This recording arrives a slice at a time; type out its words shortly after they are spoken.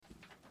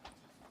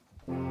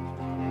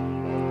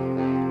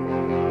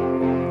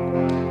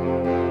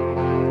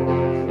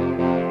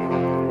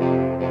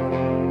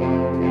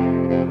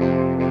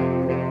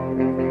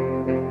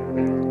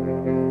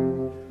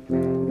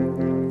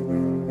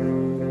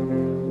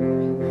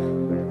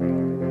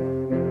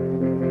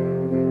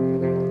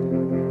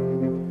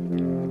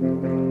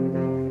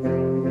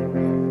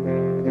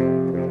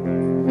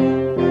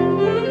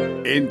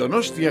En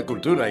Donostia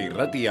Cultura y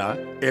Ratia,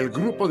 el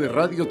grupo de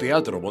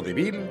radioteatro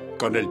Vodevil,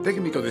 con el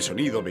técnico de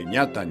sonido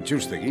Beñat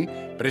Antxustegui,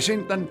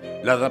 presentan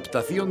la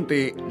adaptación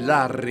de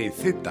La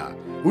Receta,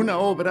 una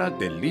obra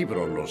del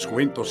libro Los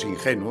Cuentos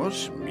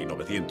Ingenuos,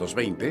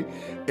 1920,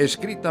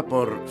 escrita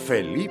por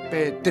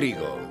Felipe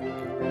Trigo.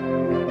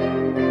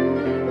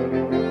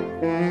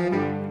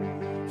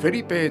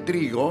 Felipe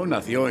Trigo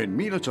nació en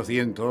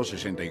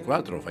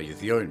 1864,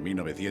 falleció en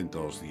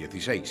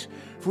 1916.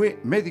 Fue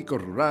médico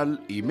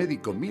rural y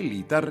médico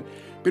militar,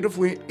 pero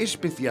fue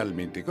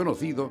especialmente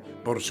conocido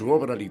por su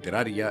obra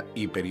literaria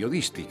y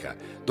periodística,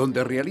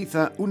 donde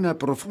realiza una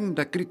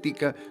profunda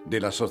crítica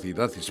de la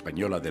sociedad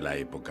española de la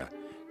época.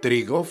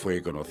 Trigo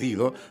fue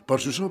conocido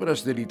por sus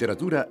obras de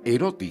literatura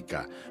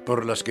erótica,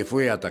 por las que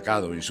fue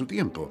atacado en su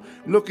tiempo,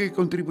 lo que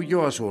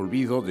contribuyó a su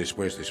olvido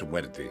después de su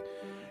muerte.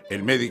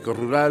 El médico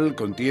rural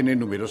contiene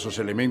numerosos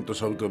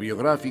elementos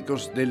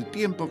autobiográficos del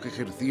tiempo que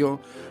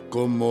ejerció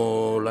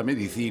como la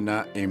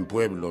medicina en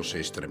pueblos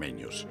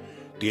extremeños.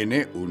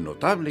 Tiene un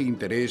notable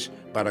interés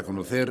para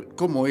conocer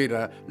cómo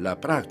era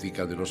la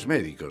práctica de los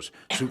médicos,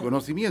 su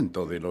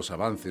conocimiento de los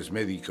avances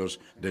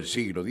médicos del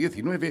siglo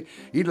XIX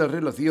y las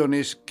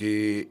relaciones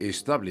que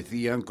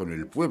establecían con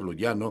el pueblo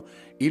llano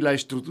y la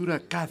estructura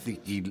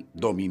caciquil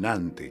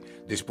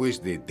dominante.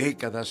 Después de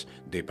décadas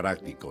de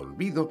práctico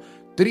olvido,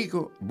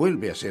 Trigo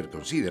vuelve a ser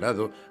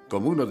considerado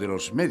como uno de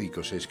los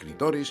médicos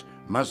escritores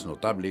más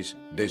notables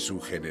de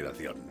su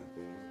generación.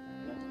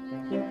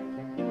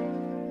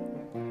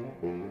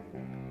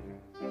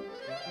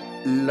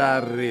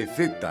 La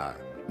Receta,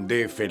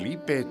 de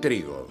Felipe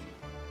Trigo.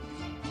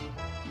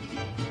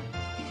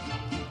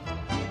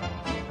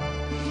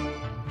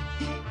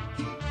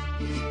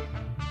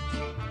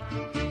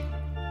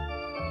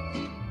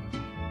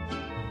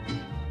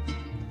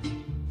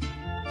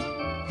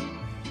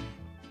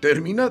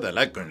 Terminada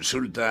la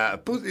consulta,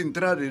 pude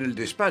entrar en el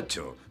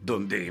despacho,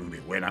 donde mi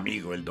buen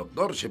amigo el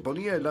doctor se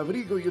ponía el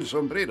abrigo y el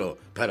sombrero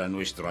para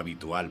nuestro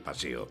habitual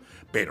paseo.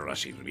 Pero la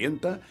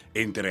sirvienta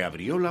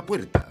entreabrió la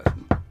puerta.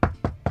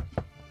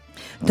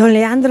 Don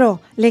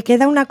Leandro, le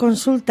queda una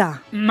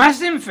consulta.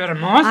 ¿Más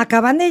enfermos?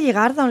 Acaban de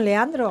llegar, don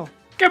Leandro.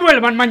 ¡Que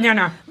vuelvan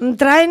mañana!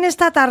 Traen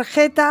esta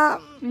tarjeta...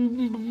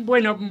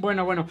 Bueno.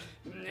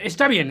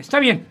 Está bien.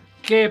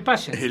 Que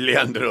pasen.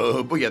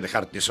 Leandro, voy a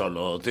dejarte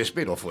solo. Te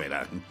espero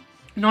fuera.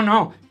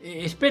 No.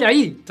 Espera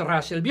ahí,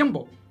 tras el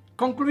biombo.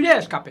 Concluiré el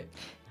escape.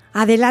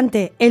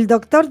 Adelante, el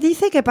doctor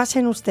dice que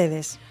pasen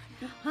ustedes.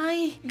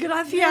 Ay,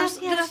 gracias,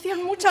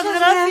 muchas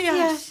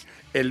gracias.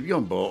 El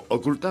biombo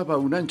ocultaba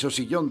un ancho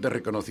sillón de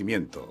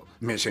reconocimiento.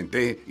 Me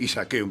senté y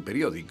saqué un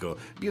periódico,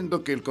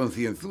 viendo que el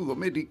concienzudo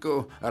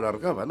médico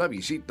alargaba la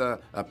visita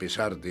a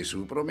pesar de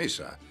su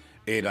promesa.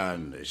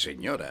 Eran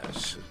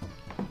señoras.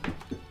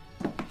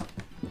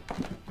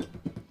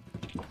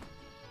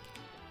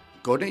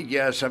 Con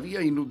ellas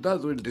había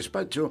inundado el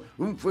despacho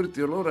un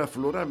fuerte olor a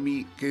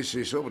florami que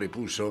se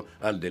sobrepuso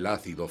al del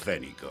ácido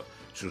fénico.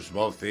 Sus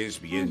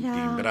voces, bien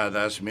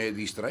timbradas, me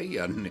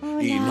distraían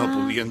y no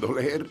pudiendo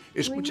leer,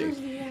 escuché.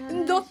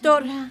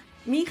 Doctor,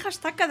 mi hija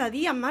está cada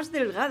día más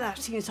delgada,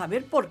 sin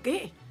saber por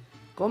qué.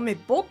 Come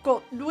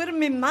poco,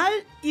 duerme mal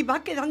y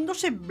va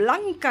quedándose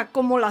blanca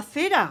como la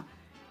cera.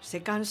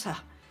 Se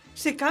cansa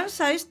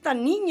esta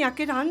niña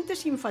que era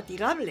antes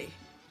infatigable.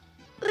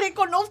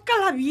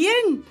 Reconózcala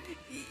bien,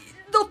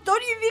 doctor,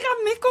 y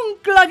dígame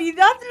con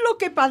claridad lo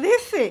que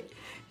padece.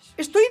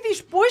 Estoy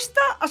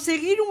dispuesta a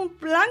seguir un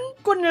plan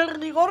con el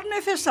rigor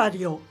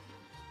necesario.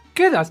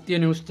 ¿Qué edad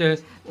tiene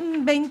usted?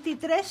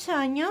 23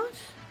 años.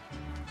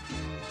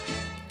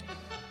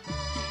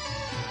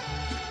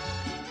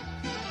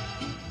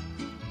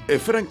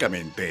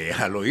 Francamente,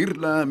 al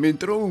oírla, me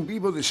entró un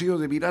vivo deseo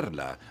de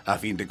mirarla, a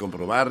fin de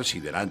comprobar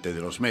si delante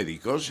de los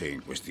médicos,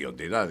 en cuestión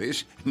de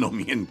edades, no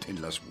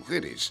mienten las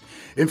mujeres.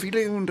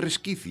 Enfilé un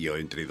resquicio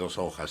entre dos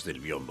hojas del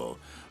biombo.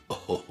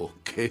 ¡Oh,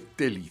 qué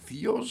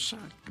deliciosa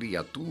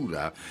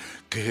criatura!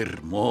 ¡Qué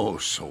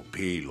hermoso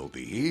pelo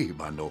de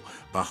ébano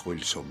bajo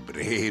el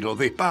sombrero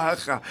de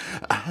paja!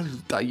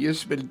 Alta y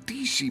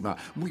esbeltísima,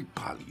 muy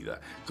pálida,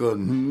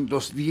 con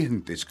los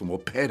dientes como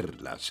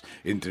perlas,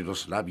 entre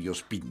los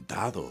labios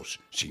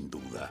pintados, sin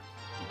duda.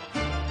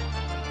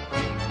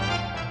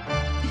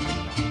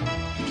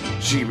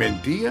 Si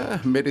mentía,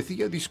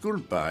 merecía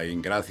disculpa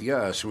en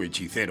gracia a su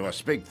hechicero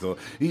aspecto,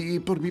 y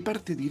por mi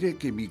parte diré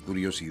que mi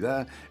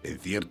curiosidad, en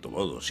cierto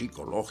modo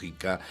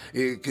psicológica,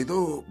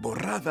 quedó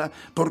borrada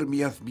por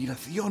mi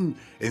admiración,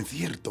 en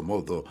cierto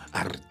modo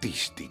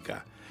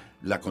artística.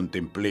 La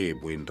contemplé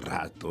buen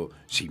rato,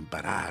 sin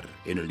parar,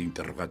 en el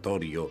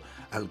interrogatorio,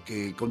 al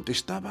que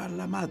contestaba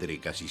la madre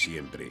casi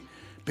siempre,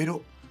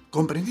 pero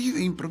comprendí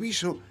de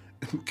improviso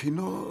que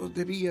no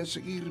debía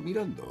seguir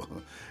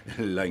mirando.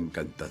 La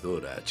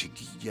encantadora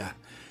chiquilla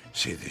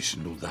se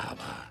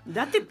desnudaba.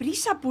 Date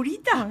prisa,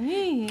 Purita.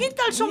 Ay,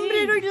 Quita el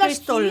sombrero y la que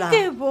estola. Sí,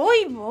 que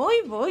voy,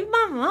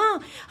 mamá.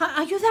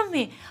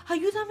 Ayúdame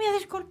a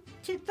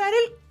descorchetar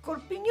el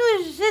corpiño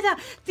de seda,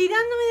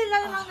 tirándome de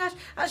las mangas,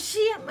 así.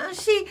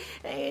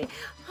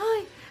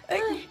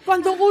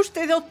 Cuando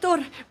guste, doctor.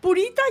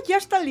 Purita ya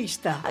está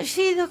lista.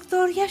 Sí,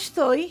 doctor, ya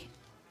estoy.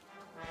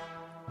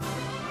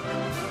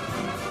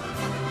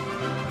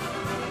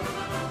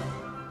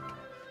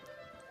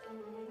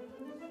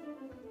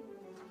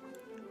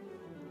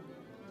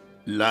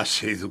 La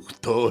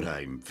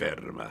seductora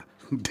enferma,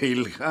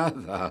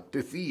 delgada,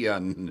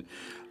 decían,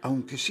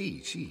 aunque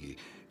sí,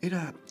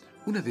 era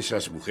una de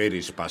esas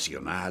mujeres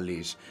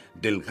pasionales,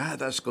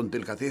 delgadas con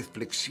delgadez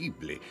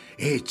flexible,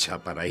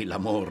 hecha para el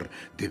amor,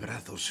 de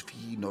brazos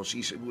finos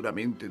y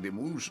seguramente de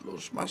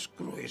muslos más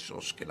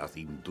gruesos que la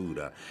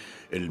cintura.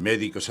 El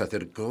médico se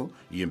acercó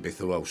y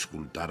empezó a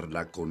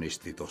auscultarla con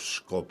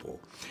estetoscopo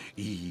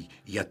y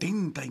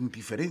atenta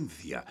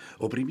indiferencia,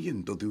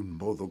 oprimiendo de un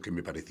modo que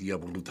me parecía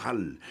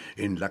brutal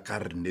en la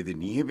carne de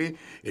nieve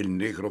el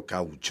negro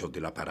caucho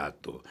del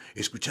aparato,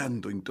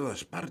 escuchando en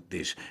todas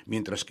partes,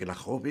 mientras que la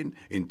joven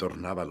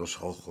entornaba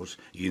los ojos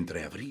y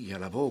entreabría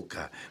la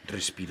boca,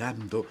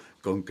 respirando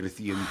con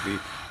creciente,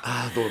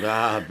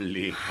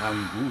 adorable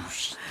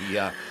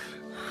angustia.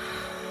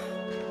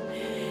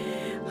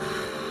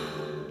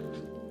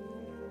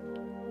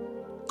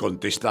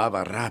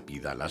 Contestaba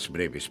rápida las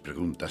breves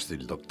preguntas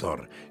del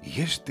doctor, y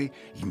éste,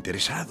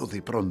 interesado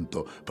de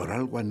pronto por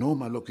algo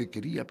anómalo que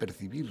quería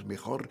percibir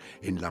mejor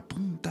en la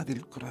punta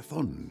del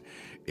corazón.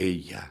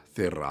 Ella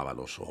cerraba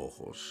los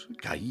ojos,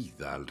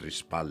 caída al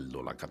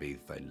respaldo la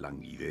cabeza en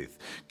languidez,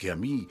 que a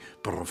mí,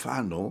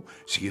 profano,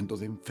 siendo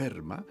de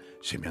enferma,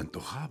 se me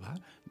antojaba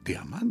de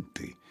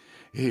amante.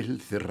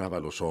 Él cerraba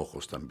los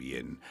ojos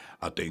también,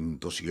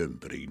 atento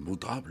siempre,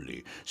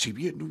 inmutable, si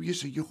bien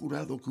hubiese yo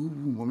jurado que hubo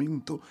un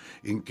momento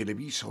en que le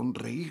vi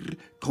sonreír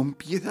con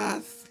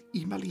piedad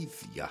y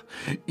malicia,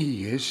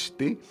 y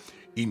éste,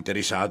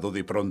 interesado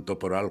de pronto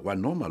por algo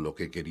anómalo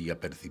que quería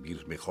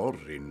percibir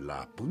mejor en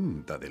la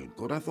punta del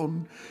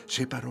corazón,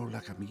 separó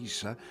la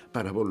camisa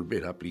para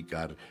volver a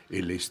aplicar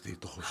el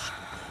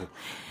estetoscopio.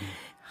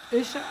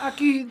 ¿Es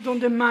aquí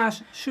donde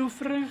más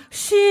sufre?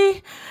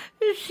 Sí,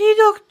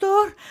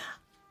 doctor.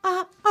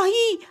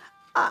 Ahí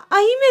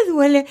me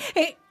duele,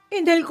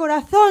 en el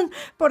corazón,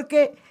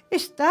 porque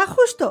está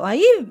justo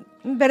ahí,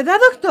 ¿verdad,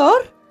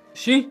 doctor?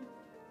 Sí,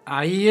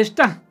 ahí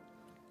está.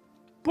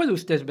 ¿Puede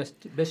usted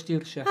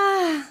vestirse?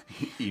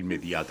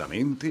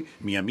 Inmediatamente,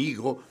 mi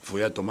amigo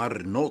fue a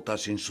tomar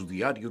notas en su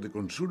diario de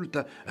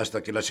consulta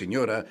hasta que la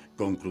señora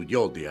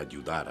concluyó de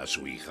ayudar a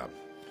su hija.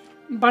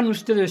 Van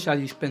ustedes a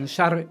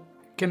dispensar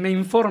que me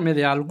informe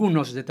de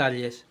algunos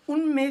detalles.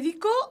 Un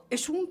médico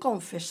es un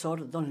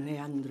confesor, don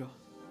Leandro.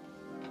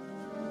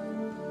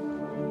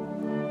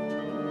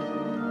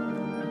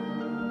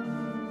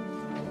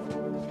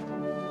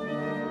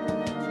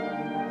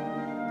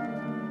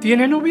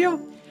 ¿Tiene novio?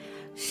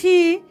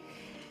 Sí,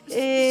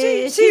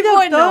 sí, doctor,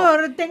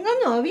 bueno. Tengo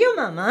novio,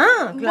 mamá.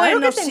 Claro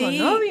Bueno, que tengo sí,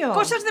 novio.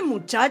 cosas de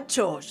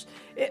muchachos.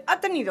 Ha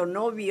tenido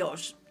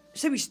novios.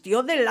 Se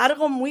vistió de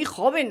largo muy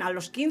joven, a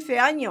los 15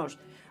 años.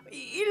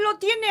 Y lo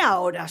tiene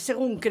ahora,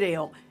 según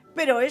creo.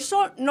 Pero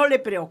eso no le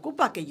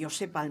preocupa, que yo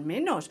sepa al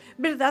menos.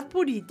 ¿Verdad,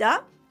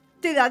 Purita?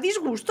 ¿Te da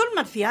disgusto el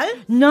Marcial?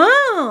 No,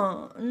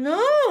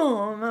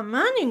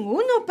 mamá,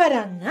 ninguno,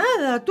 para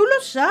nada. Tú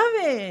lo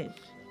sabes.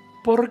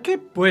 ¿Por qué,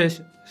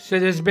 pues, se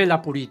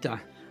desvela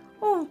Purita?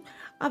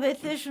 A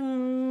veces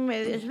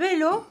me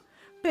desvelo,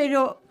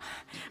 pero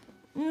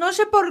no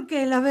sé por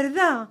qué, la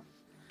verdad.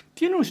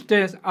 ¿Tiene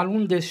usted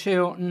algún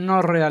deseo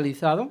no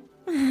realizado?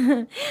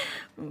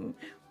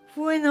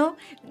 Bueno,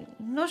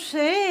 no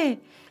sé.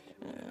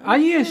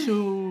 ¿Hay en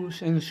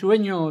sus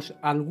ensueños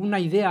alguna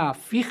idea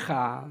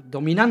fija,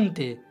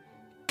 dominante?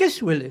 ¿Qué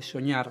suele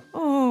soñar?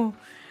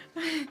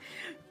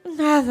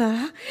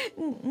 Nada.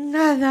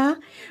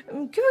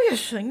 ¿Qué voy a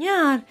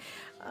soñar?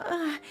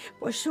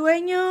 Pues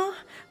sueño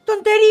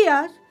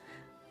tonterías.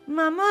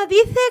 Mamá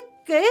dice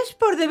que es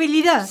por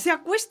debilidad. Se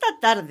acuesta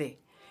tarde,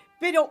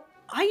 pero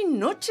hay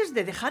noches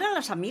de dejar a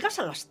las amigas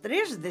a las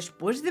 3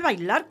 después de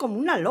bailar como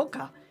una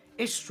loca.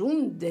 Es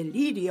un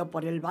delirio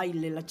por el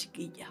baile la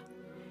chiquilla.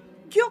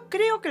 Yo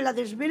creo que la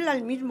desvela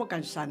el mismo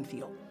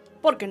cansancio,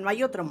 porque no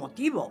hay otro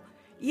motivo,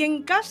 y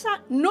en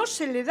casa no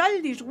se le da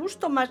el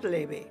disgusto más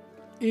leve.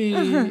 ¿Y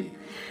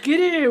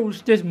quiere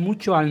usted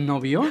mucho al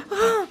novio?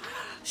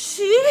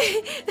 Sí,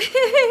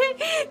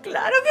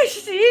 claro que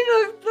sí,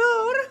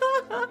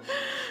 doctor.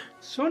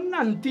 ¿Son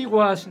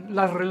antiguas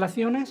las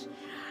relaciones?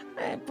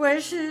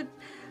 Pues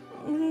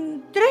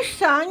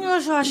 3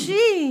 años o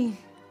así.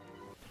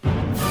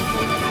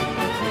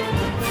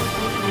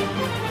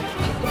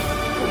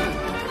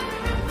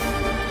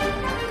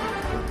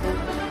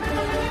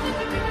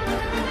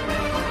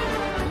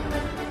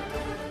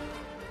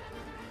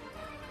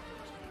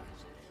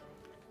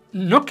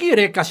 ¿No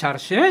quiere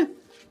casarse?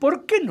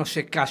 ¿Por qué no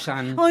se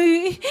casan?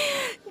 Ay,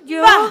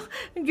 yo...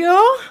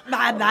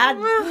 Va,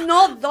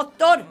 no,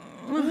 doctor.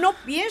 No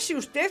piense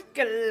usted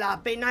que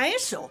la pena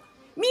eso.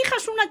 Mi hija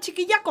es una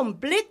chiquilla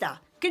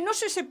completa, que no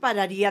se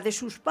separaría de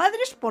sus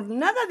padres por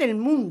nada del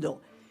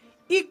mundo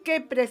y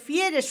que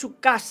prefiere su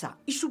casa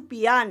y su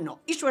piano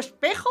y su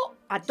espejo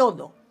a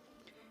todo.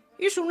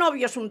 Y su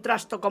novio es un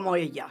trasto como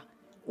ella,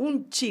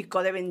 un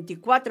chico de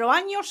 24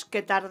 años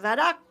que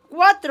tardará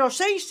 4 o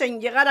 6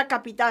 en llegar a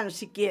capitán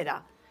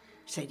siquiera.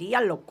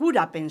 Sería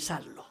locura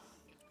pensarlo.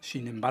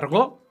 Sin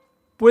embargo,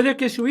 puede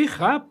que su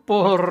hija,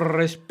 por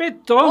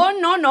respeto... Oh,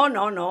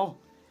 no.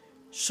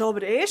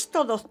 Sobre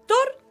esto,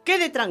 doctor,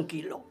 quede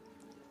tranquilo.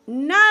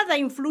 Nada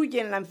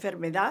influye en la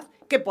enfermedad,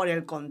 que por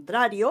el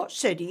contrario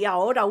sería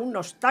ahora un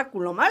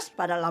obstáculo más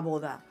para la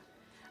boda.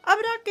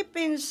 Habrá que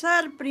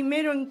pensar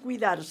primero en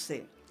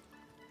cuidarse.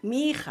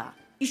 Mi hija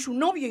y su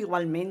novio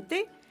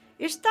igualmente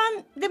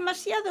están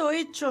demasiado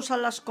hechos a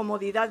las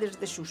comodidades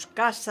de sus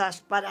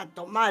casas para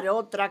tomar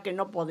otra que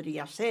no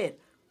podría ser,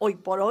 hoy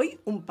por hoy,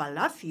 un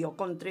palacio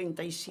con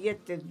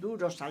 37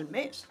 duros al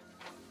mes.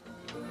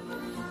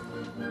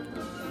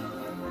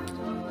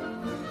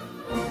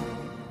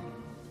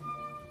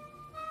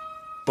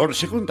 Por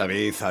segunda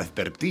vez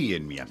advertí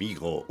en mi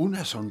amigo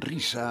una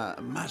sonrisa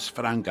más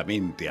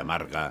francamente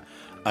amarga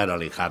al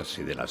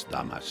alejarse de las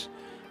damas.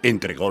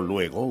 Entregó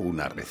luego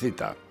una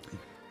receta.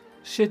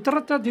 Se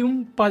trata de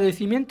un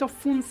padecimiento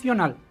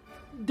funcional,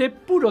 de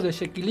puro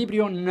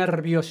desequilibrio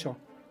nervioso,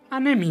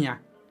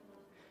 anemia.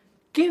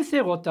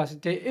 15 gotas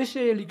de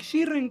ese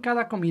elixir en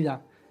cada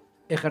comida,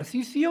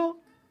 ejercicio,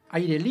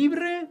 aire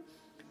libre,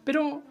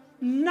 pero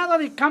nada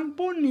de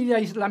campo ni de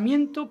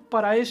aislamiento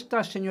para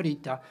esta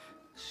señorita.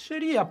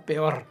 Sería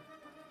peor.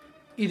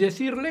 Y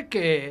decirle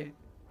que,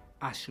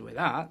 a su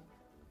edad,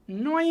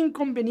 no hay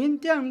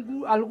inconveniente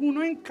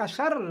alguno en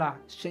casarla,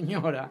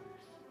 señora.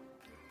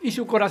 Y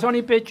su corazón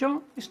y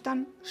pecho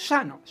están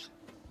sanos.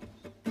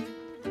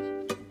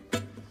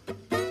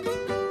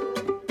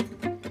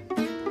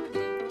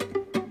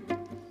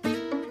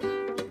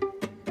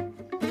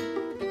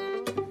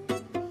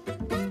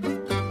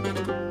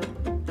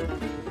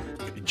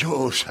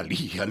 Yo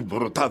salí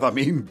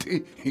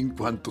alborotadamente en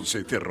cuanto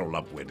se cerró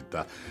la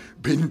puerta.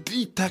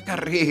 Bendita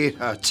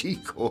carrera,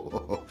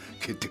 chico,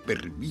 que te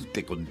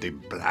permite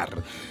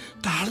contemplar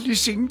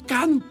tales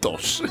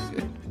encantos.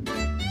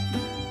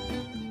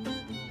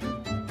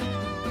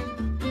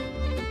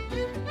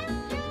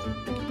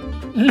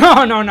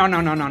 No.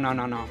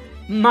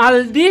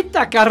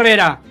 Maldita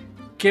carrera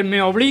que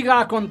me obliga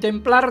a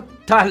contemplar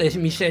tales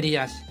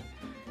miserias.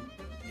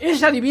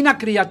 Esa divina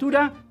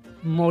criatura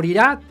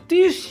morirá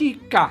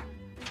tísica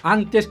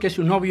antes que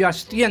su novio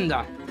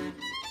ascienda.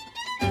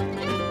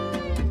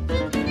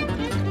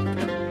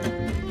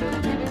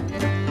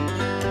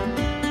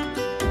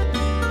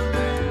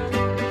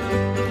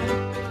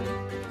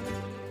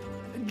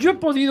 Yo he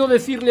podido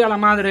decirle a la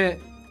madre: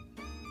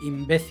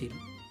 imbécil,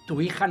 tu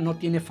hija no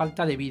tiene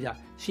falta de vida,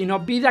 sino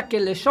vida que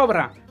le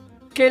sobra,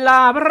 que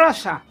la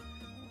abrasa,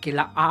 que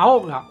la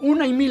ahoga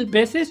 1 y 1000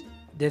 veces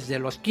desde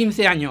los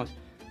 15 años,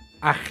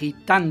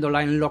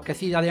 agitándola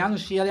enloquecida de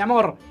ansia de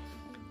amor,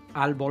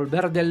 al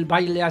volver del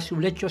baile a su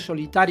lecho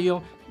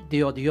solitario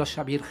de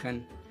odiosa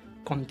virgen,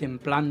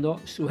 contemplando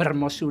su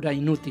hermosura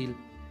inútil,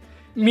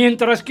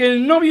 mientras que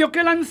el novio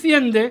que la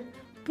enciende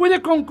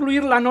puede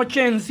concluir la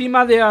noche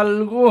encima de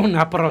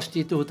alguna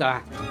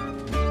prostituta.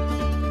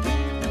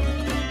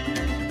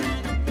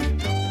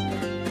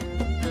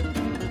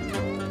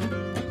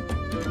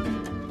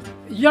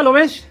 ¿Ya lo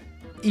ves?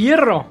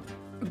 Hierro,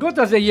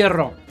 gotas de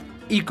hierro,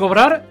 y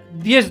cobrar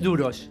 10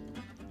 duros.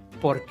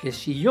 Porque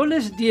si yo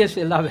les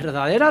diese la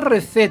verdadera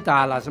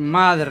receta a las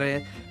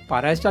madres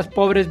para estas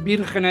pobres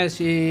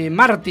vírgenes y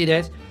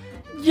mártires,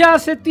 ya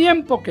hace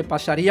tiempo que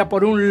pasaría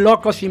por un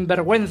loco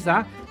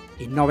sinvergüenza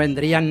y no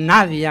vendría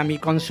nadie a mi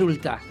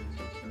consulta.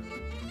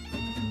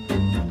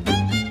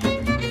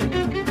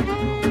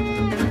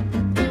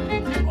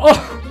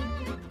 ¡Oh!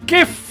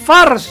 ¡Qué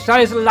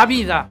farsa es la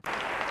vida!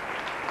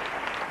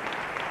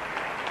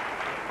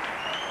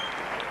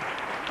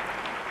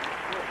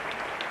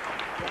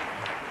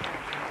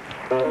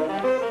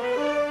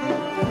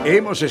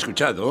 Hemos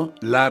escuchado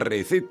La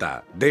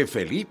Receta de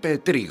Felipe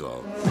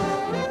Trigo.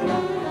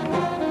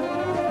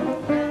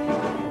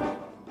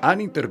 Han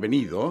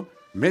intervenido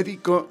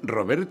médico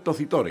Roberto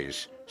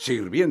Citores,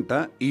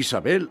 sirvienta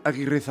Isabel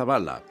Aguirre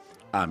Zabala,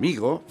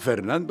 amigo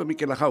Fernando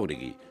Miquela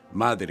Jauregui,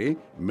 madre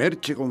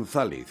Merche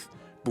González,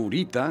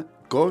 purita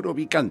Coro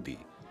Vicanti.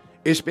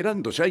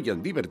 Esperando se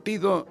hayan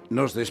divertido,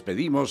 nos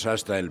despedimos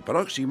hasta el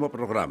próximo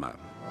programa.